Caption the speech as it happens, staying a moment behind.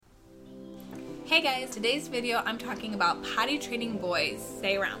Hey guys, today's video I'm talking about potty training boys.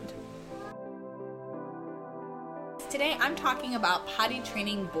 Stay around. Today I'm talking about potty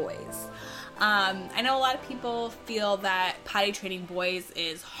training boys. I know a lot of people feel that potty training boys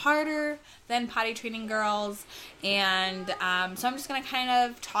is harder than potty training girls, and so I'm just going to kind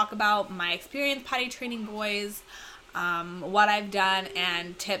of talk about my experience potty training boys, what I've done,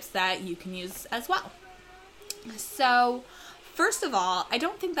 and tips that you can use as well. So, first of all, I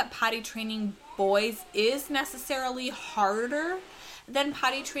don't think that potty training boys is necessarily harder than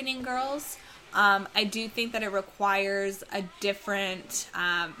potty training girls. I do think that it requires a different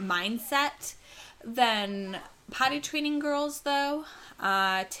mindset than potty training girls, though.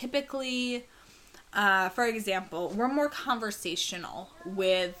 Typically, for example, we're more conversational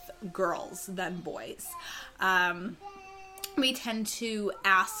with girls than boys. We tend to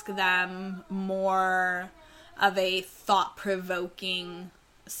ask them more of a thought-provoking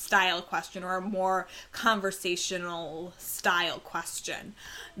style question or a more conversational style question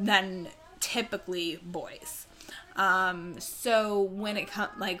than typically boys. So when it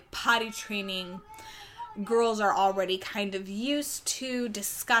comes like potty training, girls are already kind of used to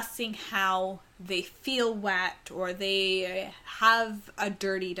discussing how they feel wet or they have a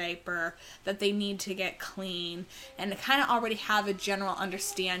dirty diaper that they need to get clean, and kind of already have a general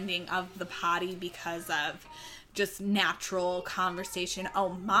understanding of the potty because of just natural conversation. Oh,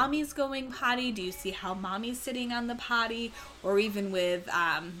 mommy's going potty. Do you see how mommy's sitting on the potty? Or even with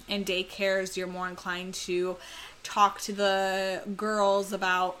in daycares, you're more inclined to talk to the girls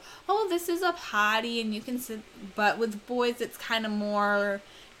about, oh, this is a potty and you can sit. But with boys, it's kind of more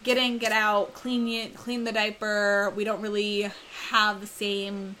get in, get out, clean the diaper. We don't really have the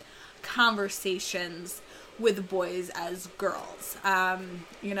same conversations with boys as girls.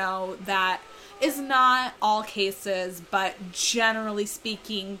 That is not all cases, but generally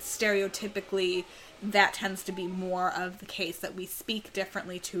speaking, stereotypically, that tends to be more of the case, that we speak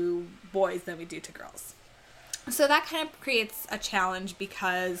differently to boys than we do to girls. So that kind of creates a challenge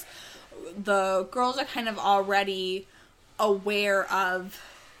because the girls are kind of already aware of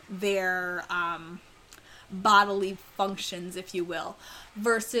their bodily functions, if you will,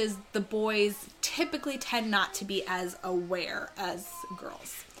 versus the boys typically tend not to be as aware as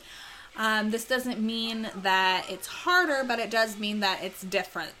girls. This doesn't mean that it's harder, but it does mean that it's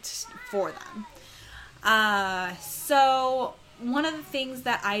different for them. So one of the things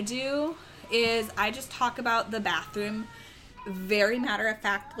that I do is I just talk about the bathroom very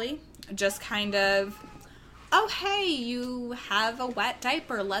matter-of-factly, just kind of, oh, hey, you have a wet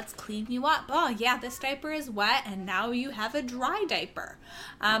diaper. Let's clean you up. Oh, yeah, this diaper is wet, and now you have a dry diaper.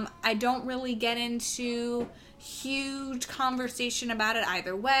 I don't really get into huge conversation about it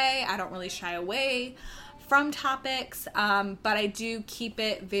either way. I don't really shy away from topics, but I do keep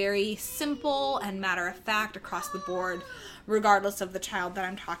it very simple and matter-of-fact across the board, regardless of the child that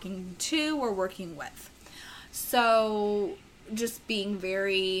I'm talking to or working with. So just being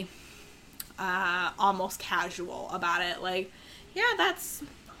very almost casual about it, like, yeah, that's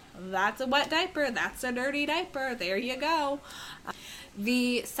a wet diaper, that's a dirty diaper, there you go.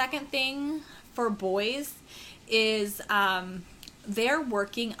 The second thing for boys is they're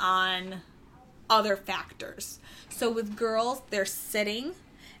working on other factors. So with girls, they're sitting,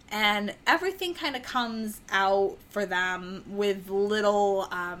 and everything kind of comes out for them with little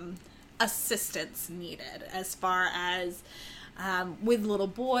assistance needed. As far as with little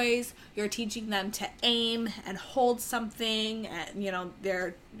boys, you're teaching them to aim and hold something, and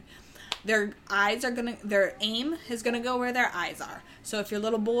their aim is gonna go where their eyes are. So if your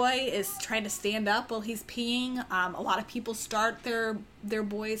little boy is trying to stand up while he's peeing, a lot of people start their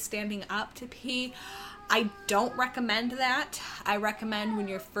boys standing up to pee. I don't recommend that. I recommend when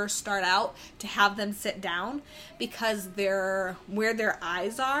you first start out to have them sit down, because where their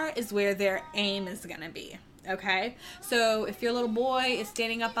eyes are is where their aim is gonna be. Okay, so if your little boy is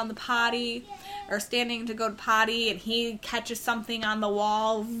standing up on the potty or standing to go to potty and he catches something on the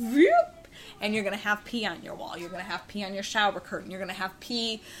wall, whoop, and you're going to have pee on your wall, you're going to have pee on your shower curtain, you're going to have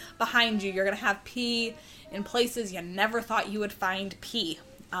pee behind you, you're going to have pee in places you never thought you would find pee.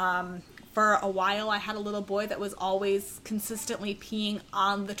 For a while, I had a little boy that was always consistently peeing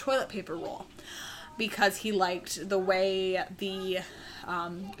on the toilet paper roll because he liked the way the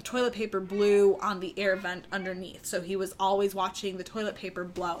toilet paper blew on the air vent underneath. So he was always watching the toilet paper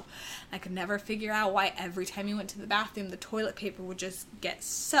blow. I could never figure out why every time he went to the bathroom, the toilet paper would just get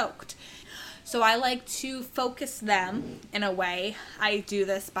soaked. So I like to focus them in a way. I do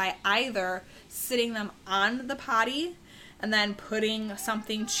this by either sitting them on the potty and then putting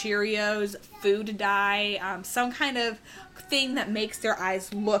something, Cheerios, food dye, some kind of thing that makes their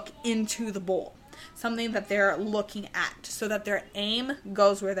eyes look into the bowl. something that they're looking at, so that their aim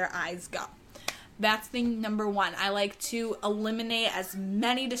goes where their eyes go. That's thing number one. I like to eliminate as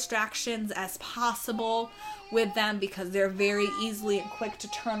many distractions as possible with them, because they're very easily and quick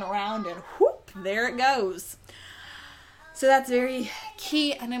to turn around and whoop, there it goes. So that's very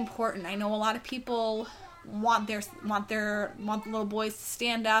key and important. I know a lot of people want the little boys to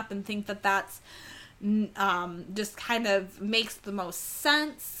stand up and think that that's just kind of makes the most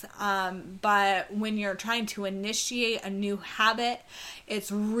sense, but when you're trying to initiate a new habit,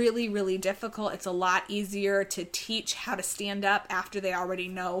 it's really, really difficult. It's a lot easier to teach how to stand up after they already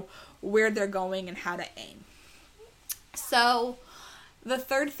know where they're going and how to aim. So the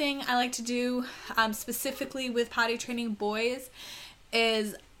third thing I like to do, specifically with potty training boys,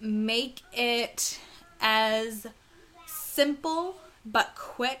 is make it as simple but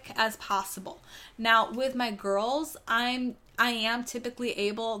quick as possible. Now, with my girls, I am typically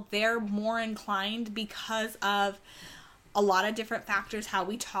able, they're more inclined because of a lot of different factors, how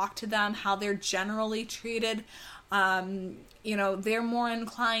we talk to them, how they're generally treated. They're more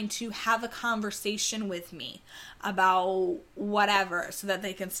inclined to have a conversation with me about whatever so that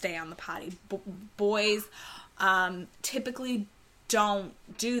they can stay on the potty. Boys typically don't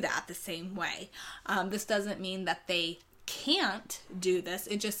do that the same way. This doesn't mean that they can't do this.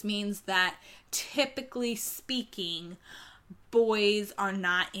 It just means that, typically speaking, boys are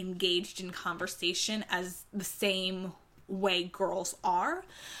not engaged in conversation as the same way girls are.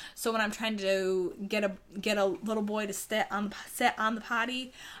 So when I'm trying to get a little boy to sit on the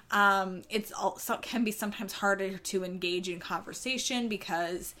potty, it's also can be sometimes harder to engage in conversation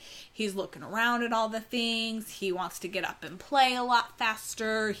because he's looking around at all the things. He wants to get up and play a lot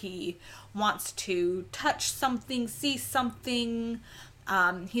faster. He wants to touch something, see something.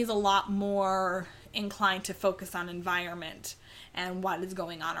 He's a lot more inclined to focus on environment and what is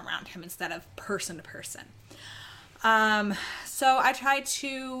going on around him instead of person to person. So I try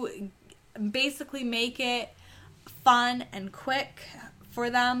to basically make it fun and quick for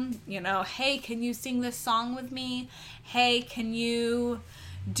them. Hey, can you sing this song with me? Hey, can you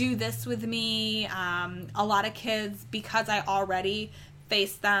do this with me? A lot of kids, because I already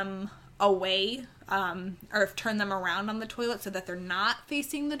face them away, or turn them around on the toilet so that they're not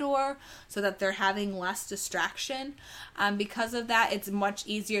facing the door, so that they're having less distraction. Because of that, it's much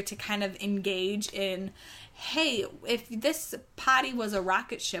easier to kind of engage in, hey, if this potty was a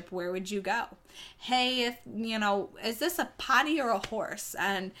rocket ship, where would you go? Hey, is this a potty or a horse?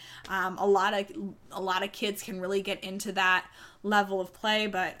 And a lot of kids can really get into that level of play,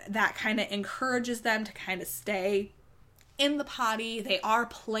 but that kind of encourages them to kind of stay in the potty. They are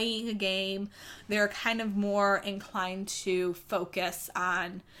playing a game. They're kind of more inclined to focus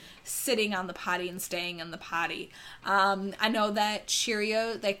on sitting on the potty and staying in the potty. I know that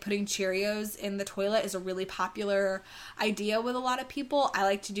putting Cheerios in the toilet is a really popular idea with a lot of people. I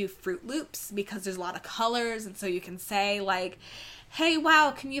like to do Fruit Loops because there's a lot of colors, and so you can say like, hey,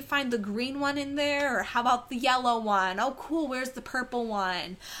 wow, can you find the green one in there? Or how about the yellow one? Oh, cool, where's the purple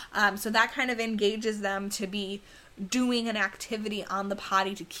one? So that kind of engages them to be doing an activity on the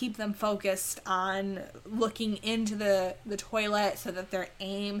potty to keep them focused on looking into the toilet so that their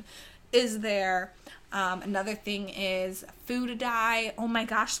aim is there. Another thing is food dye. Oh my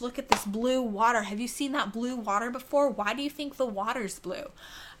gosh, look at this blue water. Have you seen that blue water before? Why do you think the water's blue?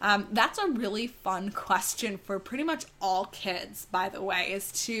 That's a really fun question for pretty much all kids, by the way,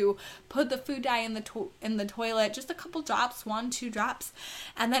 is to put the food dye in the toilet, just a couple drops, 1-2 drops,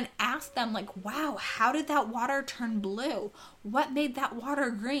 and then ask them like, wow, how did that water turn blue? What made that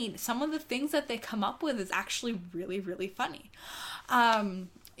water green? Some of the things that they come up with is actually really, really funny.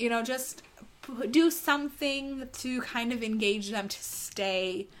 Just do something to kind of engage them to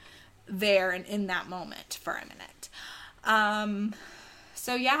stay there and in that moment for a minute.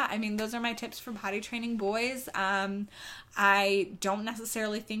 So yeah, those are my tips for potty training boys. I don't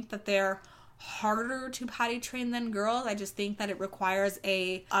necessarily think that they're harder to potty train than girls. I just think that it requires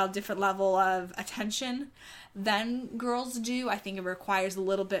a different level of attention than girls do. I think it requires a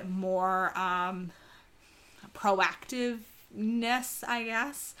little bit more proactiveness, I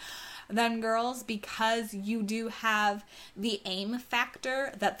guess, than girls, because you do have the aim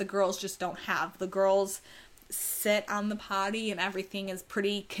factor that the girls just don't have. The girls sit on the potty and everything is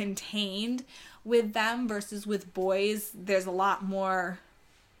pretty contained with them, versus with boys there's a lot more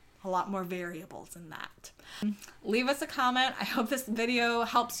variables in that. Leave us a comment. I hope this video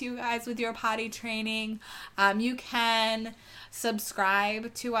helps you guys with your potty training. You can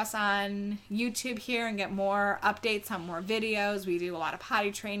subscribe to us on YouTube here and get more updates on more videos. We do a lot of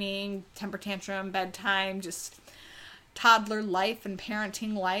potty training, temper tantrum, bedtime, just toddler life and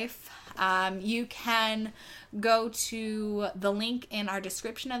parenting life, you can go to the link in our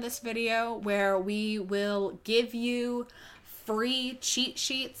description of this video where we will give you free cheat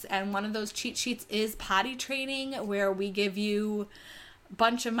sheets, and one of those cheat sheets is potty training, where we give you a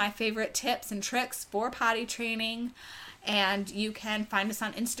bunch of my favorite tips and tricks for potty training. And you can find us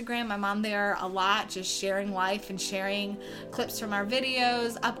on Instagram. I'm on there a lot, just sharing life and sharing clips from our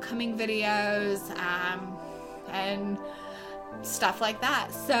videos, upcoming videos, and stuff like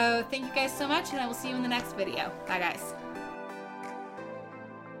that. So thank you guys so much, and I will see you in the next video. Bye guys.